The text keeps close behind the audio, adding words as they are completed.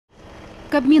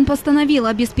Кабмин постановил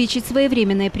обеспечить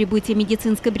своевременное прибытие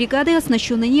медицинской бригады,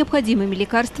 оснащенной необходимыми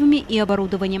лекарствами и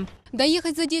оборудованием.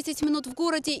 Доехать за 10 минут в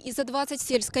городе и за 20 в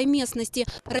сельской местности.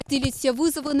 Разделить все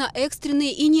вызовы на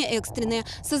экстренные и неэкстренные.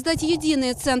 Создать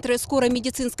единые центры скорой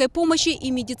медицинской помощи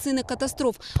и медицины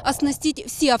катастроф. Оснастить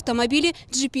все автомобили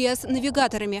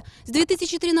GPS-навигаторами. С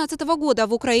 2013 года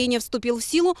в Украине вступил в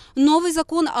силу новый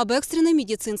закон об экстренной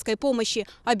медицинской помощи.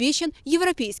 Обещан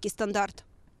европейский стандарт.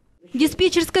 В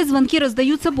диспетчерской звонки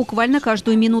раздаются буквально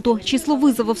каждую минуту. Число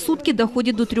вызовов в сутки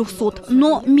доходит до 300,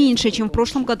 но меньше, чем в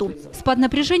прошлом году. Спад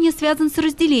напряжения связан с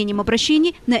разделением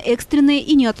обращений на экстренные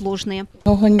и неотложные.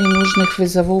 Много ненужных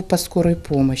вызовов по скорой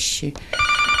помощи.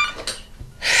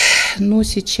 Но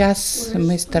сейчас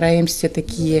мы стараемся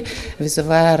такие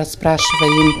вызова,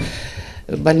 расспрашиваем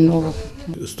больного.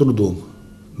 С трудом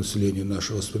население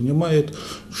наше воспринимает,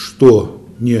 что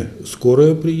не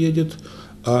скорая приедет,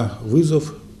 а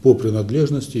вызов по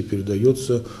принадлежности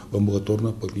передается в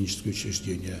амбулаторно-клинические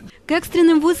учреждения. К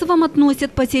экстренным вызовам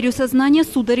относят потерю сознания,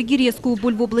 судороги, резкую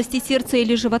боль в области сердца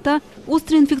или живота,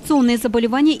 острые инфекционные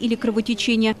заболевания или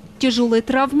кровотечения, тяжелые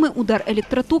травмы, удар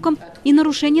электротоком и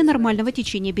нарушение нормального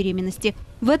течения беременности.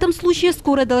 В этом случае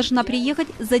скорая должна приехать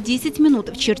за 10 минут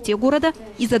в черте города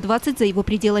и за 20 за его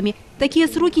пределами. Такие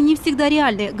сроки не всегда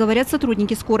реальны, говорят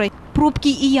сотрудники скорой. Пробки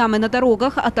и ямы на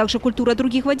дорогах, а также культура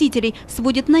других водителей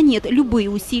сводят на нет любые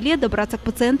усилия добраться к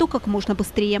пациенту как можно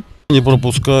быстрее. Не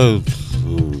пропускают,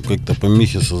 как-то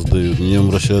помехи создают, не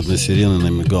обращают на сирены, на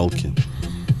мигалки.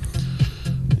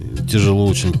 Тяжело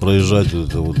очень проезжать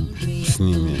с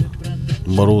ними,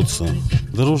 бороться.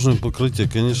 Дорожное покрытие,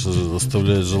 конечно же,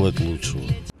 оставляет желать лучшего.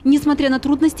 Несмотря на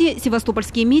трудности,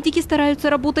 севастопольские медики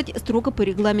стараются работать строго по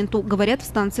регламенту, говорят в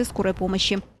станции скорой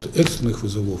помощи. Экстренных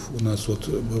вызовов у нас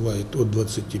бывает от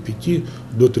 25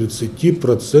 до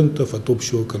 30% от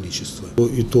общего количества. По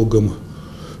итогам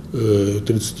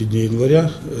 30 дней января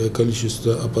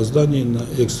количество опозданий на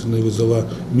экстренные вызова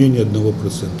менее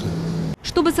 1%.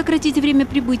 Чтобы сократить время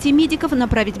прибытия медиков,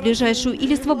 направить ближайшую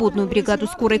или свободную бригаду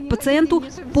скорой к пациенту,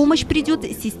 помощь придет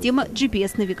система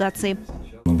GPS-навигации.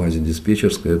 На базе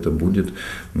диспетчерской это будет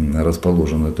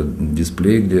расположен этот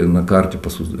дисплей, где на карте, по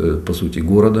сути,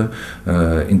 города,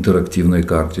 интерактивной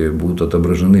карте, будут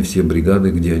отображены все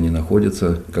бригады, где они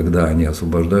находятся, когда они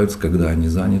освобождаются, когда они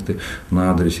заняты,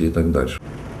 на адресе и так дальше.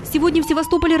 Сегодня в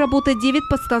Севастополе работает 9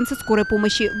 подстанций скорой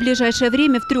помощи. В ближайшее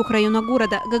время в 3 районах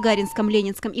города – Гагаринском,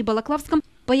 Ленинском и Балаклавском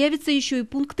 – появятся еще и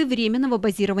пункты временного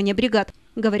базирования бригад,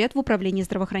 говорят в управлении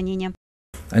здравоохранения.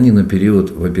 Они на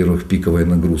период, во-первых, пиковой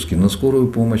нагрузки на скорую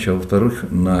помощь, а во-вторых,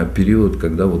 на период,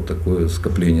 когда вот такое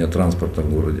скопление транспорта в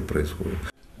городе происходит.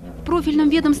 В профильном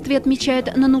ведомстве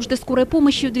отмечают, на нужды скорой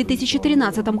помощи в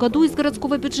 2013 году из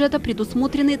городского бюджета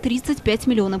предусмотрены 35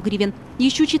 миллионов гривен.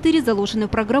 Еще 4 заложены в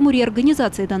программу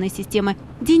реорганизации данной системы.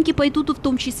 Деньги пойдут в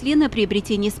том числе на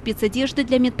приобретение спецодежды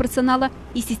для медперсонала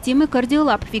и системы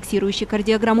кардиолаб, фиксирующей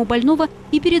кардиограмму больного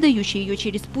и передающей ее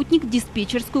через спутник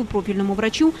диспетчерскую профильному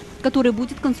врачу, который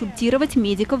будет консультировать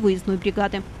медика выездной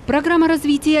бригады. Программа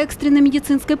развития экстренной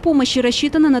медицинской помощи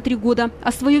рассчитана на 3 года,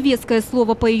 а свое веское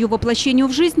слово по ее воплощению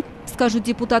в жизнь скажут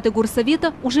депутаты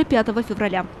Горсовета уже 5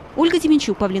 февраля. Ольга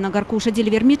Тименчук, Павлина Гаркуша,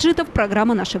 Деливер Меджитов.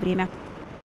 Программа «Наше время».